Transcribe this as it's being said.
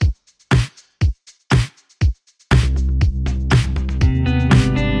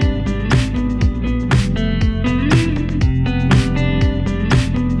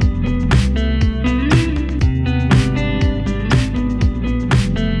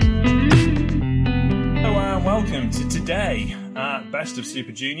Best of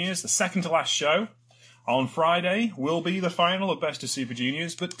Super Juniors, the second to last show. On Friday will be the final of Best of Super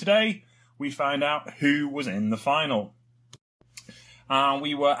Juniors, but today we find out who was in the final.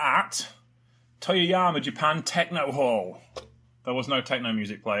 We were at Toyoyama, Japan Techno Hall. There was no techno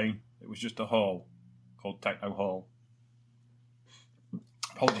music playing, it was just a hall called Techno Hall.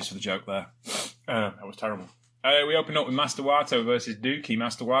 Apologies for the joke there. That was terrible. We opened up with Master Wato versus Dookie.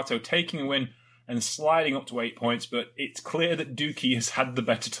 Master Wato taking a win and sliding up to 8 points, but it's clear that Dookie has had the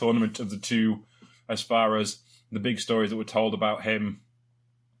better tournament of the two as far as the big stories that were told about him.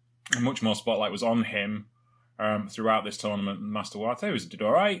 Much more spotlight was on him throughout this tournament. Master Wato did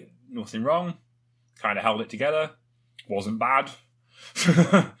all right, nothing wrong, kind of held it together, wasn't bad.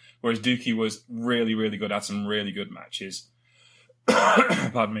 Whereas Dookie was really, really good, had some really good matches.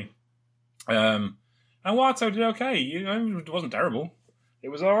 Pardon me. And Wato did okay. It wasn't terrible. It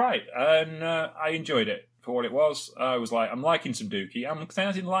was all right, and I enjoyed it for what it was. I was like, I'm liking some Dookie. I'm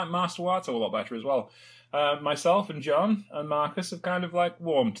starting to like Master Wato a lot better as well. Myself and John and Marcus have kind of like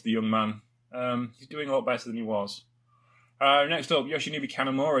warmed to the young man. He's doing a lot better than he was. Next up, Yoshinobu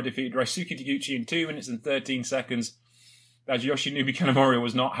Kanemaru defeated Raisuke Taguchi in 2 minutes and 13 seconds. As Yoshinobu Kanemaru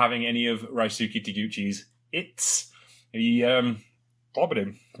was not having any of Raisuke Taguchi's hits. He clobbered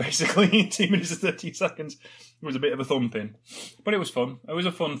him, basically, in 2 minutes and 13 seconds. It was a bit of a thumping. But it was fun. It was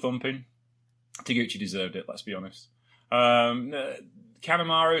a fun thumping. Taguchi deserved it, let's be honest.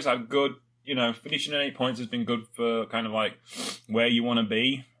 Kanemaru's had good, finishing at 8 points has been good for kind of like where you want to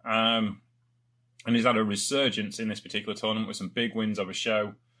be. And he's had a resurgence in this particular tournament with some big wins over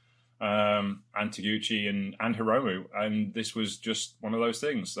Show, and Taguchi and Hiromu. And this was just one of those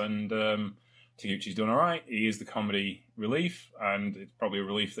things. And Taguchi's done all right. He is the comedy relief, and it's probably a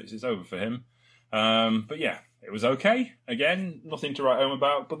relief that it's over for him. But yeah, it was okay. Again, nothing to write home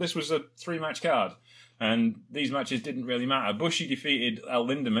about, but this was a 3-match card, and these matches didn't really matter. Bushi defeated El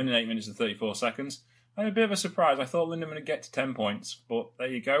Lindemann in 8 minutes and 34 seconds. And a bit of a surprise. I thought Lindemann would get to 10 points, but there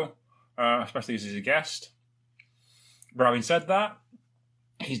you go, especially as he's a guest. But having said that,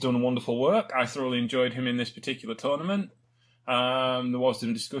 he's done wonderful work. I thoroughly enjoyed him in this particular tournament. There was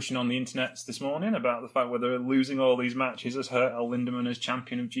some discussion on the internet this morning about the fact whether losing all these matches has hurt El Lindemann as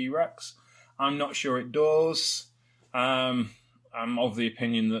champion of G-Rex. I'm not sure it does. I'm of the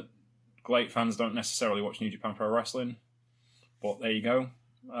opinion that GLEAT fans don't necessarily watch New Japan Pro Wrestling. But there you go.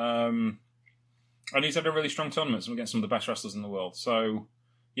 And he's had a really strong tournament against some of the best wrestlers in the world. So,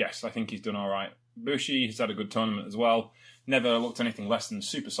 yes, I think he's done all right. Bushi has had a good tournament as well. Never looked anything less than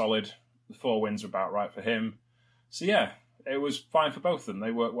super solid. The 4 wins were about right for him. So, yeah, it was fine for both of them.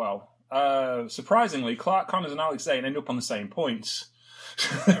 They worked well. Surprisingly, Clark Connors and Alex Zane end up on the same points.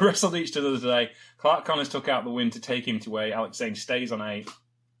 They wrestled each other today. Clark Connors took out the win to take him to 8. Alex Zane stays on 8.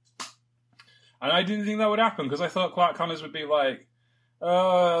 And I didn't think that would happen because I thought Clark Connors would be like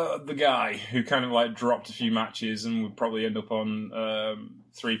the guy who kind of like dropped a few matches and would probably end up on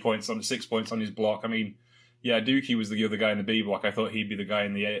 6 points on his block. I mean, yeah, Dookie was the other guy in the B block. I thought he'd be the guy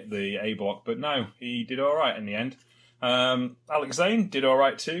in the A block, but no, he did all right in the end. Alex Zane did all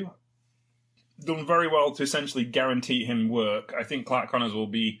right too. Done very well to essentially guarantee him work. I think Clark Connors will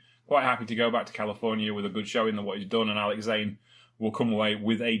be quite happy to go back to California with a good showing of what he's done, and Alex Zane will come away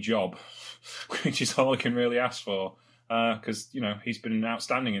with a job, which is all I can really ask for. Because, he's been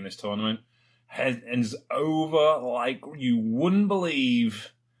outstanding in this tournament. Ends over like you wouldn't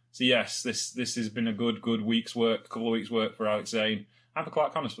believe. So yes, this has been a good week's work, couple of weeks' work for Alex Zane, and for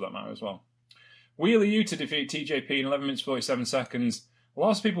Clark Connors for that matter as well. Wheeler Yuta defeated TJP in 11 minutes 47 seconds.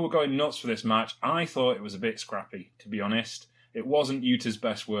 Lots of people were going nuts for this match. I thought it was a bit scrappy, to be honest. It wasn't Yuta's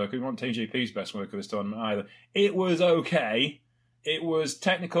best work. It wasn't TJP's best work of this tournament either. It was okay. It was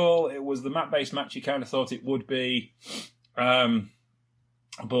technical. It was the mat-based match you kind of thought it would be. But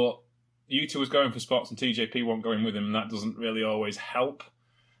Yuta was going for spots and TJP wasn't going with him, and that doesn't really always help.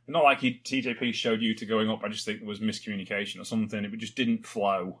 Not like TJP showed Yuta going up. I just think there was miscommunication or something. It just didn't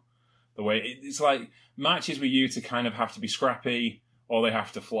flow the way... It's like matches with Yuta kind of have to be scrappy or they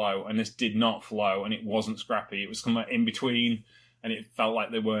have to flow, and this did not flow, and it wasn't scrappy. It was kind of in between, and it felt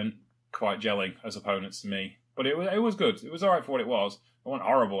like they weren't quite gelling as opponents to me. But it was good. It was all right for what it was. It wasn't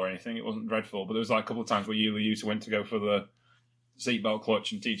horrible or anything. It wasn't dreadful. But there was like a couple of times where Wheeler Yuta went to go for the seatbelt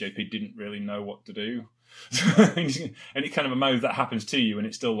clutch, and TJP didn't really know what to do. And it kind of a move that happens to you, and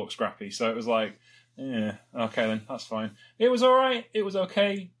it still looks scrappy. So it was like, yeah, okay then, that's fine. It was all right. It was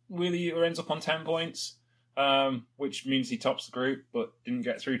okay. Wheeler Yuta ends up on 10 points. Which means he tops the group, but didn't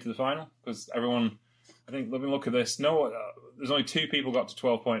get through to the final because everyone. I think, let me look at this. No, there's only 2 people got to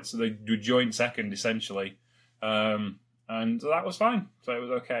 12 points, so they do joint second essentially, and that was fine. So it was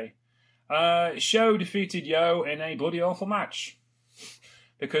okay. Sho defeated Yo in a bloody awful match.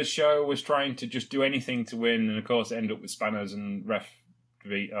 because Show was trying to just do anything to win, and of course it ended up with spanners and ref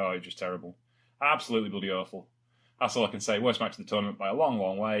beat. Oh, just terrible. Absolutely bloody awful. That's all I can say. Worst match of the tournament by a long,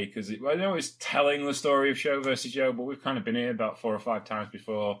 long way, because I know it's telling the story of Show versus Yo, but we've kind of been here about 4 or 5 times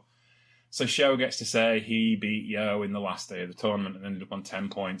before. So Show gets to say he beat Yo in the last day of the tournament and ended up on 10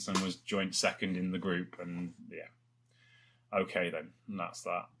 points and was joint second in the group, and yeah. Okay then, and that's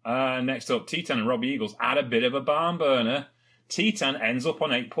that. Next up, T10 and Robbie Eagles add a bit of a barn burner. T10 ends up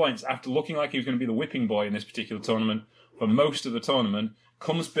on 8 points after looking like he was going to be the whipping boy in this particular tournament for most of the tournament.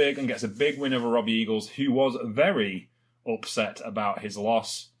 Comes big and gets a big win over Robbie Eagles, who was very upset about his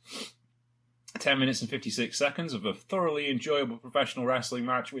loss. 10 minutes and 56 seconds of a thoroughly enjoyable professional wrestling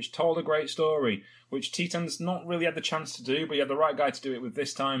match, which told a great story, which T10's not really had the chance to do, but he had the right guy to do it with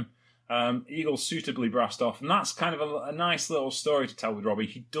this time. Eagles suitably brassed off, and that's kind of a nice little story to tell with Robbie.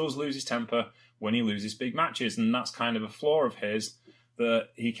 He does lose his temper when he loses big matches, and that's kind of a flaw of his that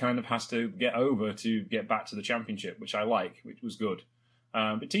he kind of has to get over to get back to the championship, which I like, which was good.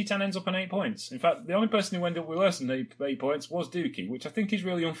 But T10 ends up on 8 points. In fact, the only person who ended up with less than 8 points was Dookie, which I think is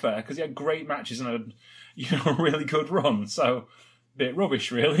really unfair because he had great matches and a really good run. So, a bit rubbish,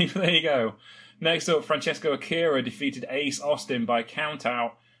 really. But there you go. Next up, Francesco Akira defeated Ace Austin by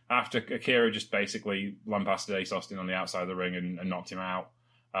count-out after Akira just basically lambasted Ace Austin on the outside of the ring and knocked him out,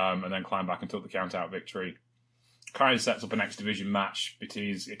 and then climbed back and took the count-out victory. Kind of sets up an X Division match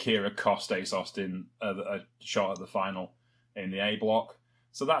because Akira cost Ace Austin a shot at the final in the A block.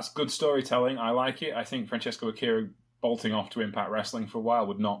 So that's good storytelling. I like it. I think Francesco Akira bolting off to Impact Wrestling for a while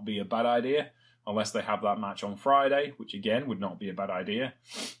would not be a bad idea, unless they have that match on Friday, which again would not be a bad idea.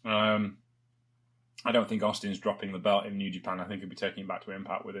 I don't think Austin's dropping the belt in New Japan. I think he'll be taking it back to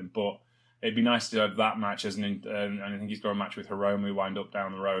Impact with him. But it'd be nice to have that match as and I think he's got a match with Hiromu wind up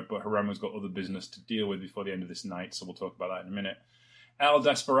down the road, but Hiromu's got other business to deal with before the end of this night, so we'll talk about that in a minute. El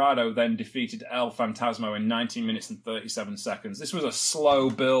Desperado then defeated El Fantasmo in 19 minutes and 37 seconds. This was a slow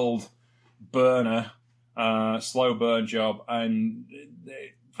build burner, slow burn job, and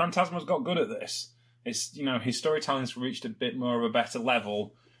Fantasmo's got good at this. It's, his storytelling's reached a bit more of a better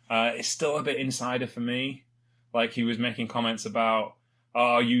level. It's still a bit insider for me. Like, he was making comments about,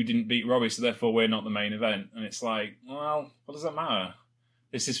 oh, you didn't beat Robbie, so therefore we're not the main event. And it's like, well, what does that matter?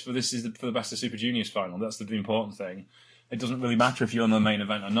 This is for the Best of Super Juniors final. That's the important thing. It doesn't really matter if you're on the main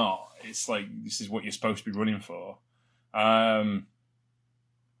event or not. It's like, this is what you're supposed to be running for. And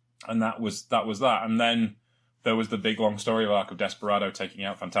that was that. And then there was the big long story arc of Desperado taking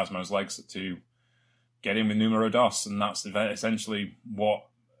out Fantasmo's legs to get in with Numero Dos. And that's essentially what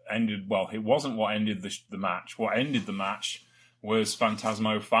ended, well, it wasn't what ended the match. What ended the match was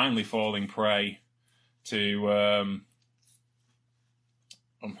Fantasmo finally falling prey to a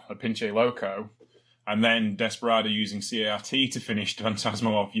Pinche Loco. And then Desperado using CART to finish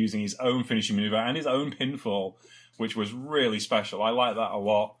Fantasmo off using his own finishing maneuver and his own pinfall, which was really special. I like that a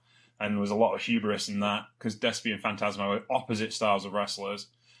lot, and there was a lot of hubris in that, because Despy and Fantasmo are opposite styles of wrestlers.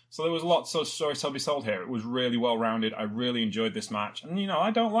 So there was lots of stories to be sold here. It was really well-rounded. I really enjoyed this match. And, I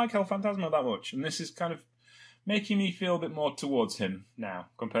don't like El Fantasmo that much, and this is kind of making me feel a bit more towards him now,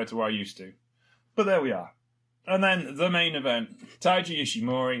 compared to where I used to. But there we are. And then the main event, Taiji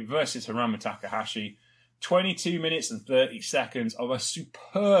Ishimori versus Hiromu Takahashi. 22 minutes and 30 seconds of a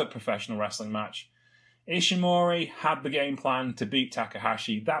superb professional wrestling match. Ishimori had the game plan to beat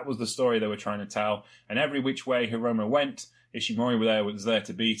Takahashi. That was the story they were trying to tell. And every which way Hiromu went, Ishimori was there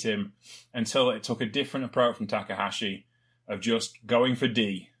to beat him, until it took a different approach from Takahashi of just going for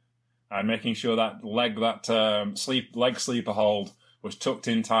D and making sure that leg sleeper hold was tucked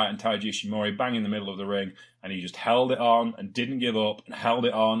in tight, and Taiji Ishimori bang in the middle of the ring, and he just held it on and didn't give up, and held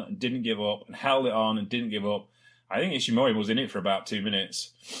it on and didn't give up, and held it on and didn't give up. I think Ishimori was in it for about 2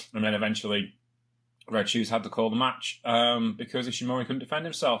 minutes, and then eventually Red Shoes had to call the match because Ishimori couldn't defend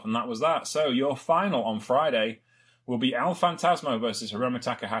himself, and that was that. So your final on Friday will be El Fantasmo versus Hiromu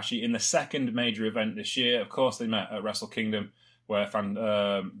Takahashi in the second major event this year. Of course, they met at Wrestle Kingdom, where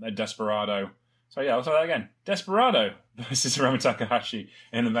Desperado... So yeah, I'll say that again. Desperado versus Hiromu Takahashi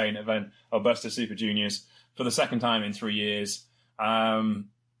in the main event of Best of Super Juniors for the second time in 3 years.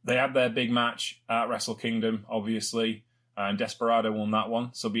 They had their big match at Wrestle Kingdom, obviously, and Desperado won that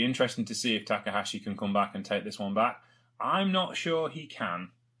one. So it'll be interesting to see if Takahashi can come back and take this one back. I'm not sure he can.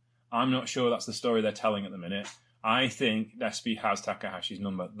 I'm not sure that's the story they're telling at the minute. I think Despy has Takahashi's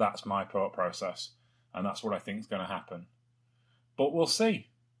number. That's my thought process, and that's what I think is going to happen. But we'll see.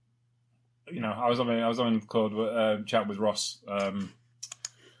 I was on a chat with Ross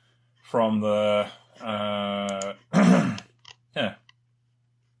from the yeah,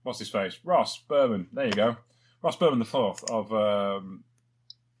 what's his face? Ross Berman. There you go. Ross Berman the Fourth of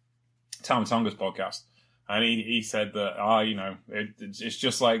Tama Tonga's podcast, and he said that it's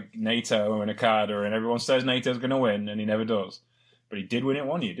just like NATO and Okada, and everyone says NATO's going to win, and he never does, but he did win it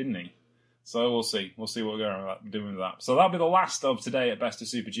one year, didn't he? So we'll see what we're going to do with that. So that'll be the last of today at Best of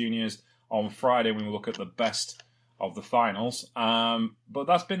Super Juniors. On Friday, we will look at the best of the finals. But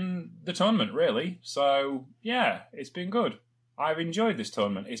that's been the tournament, really. So, yeah, it's been good. I've enjoyed this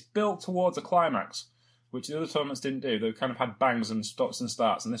tournament. It's built towards a climax, which the other tournaments didn't do. They've kind of had bangs and stops and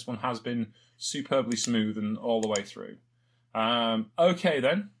starts, and this one has been superbly smooth and all the way through. Okay,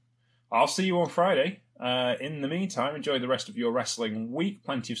 then. I'll see you on Friday. In the meantime, enjoy the rest of your wrestling week.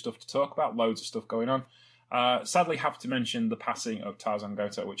 Plenty of stuff to talk about. Loads of stuff going on. Sadly, have to mention the passing of Tarzan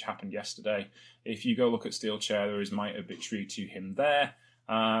Goto, which happened yesterday. If you go look at Steel Chair, there is my obituary to him there.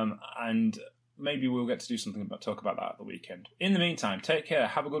 And maybe we'll get to do something talk about that at the weekend. In the meantime, take care,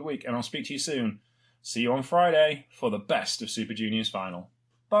 have a good week, and I'll speak to you soon. See you on Friday for the best of Super Juniors final.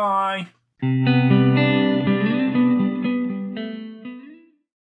 Bye!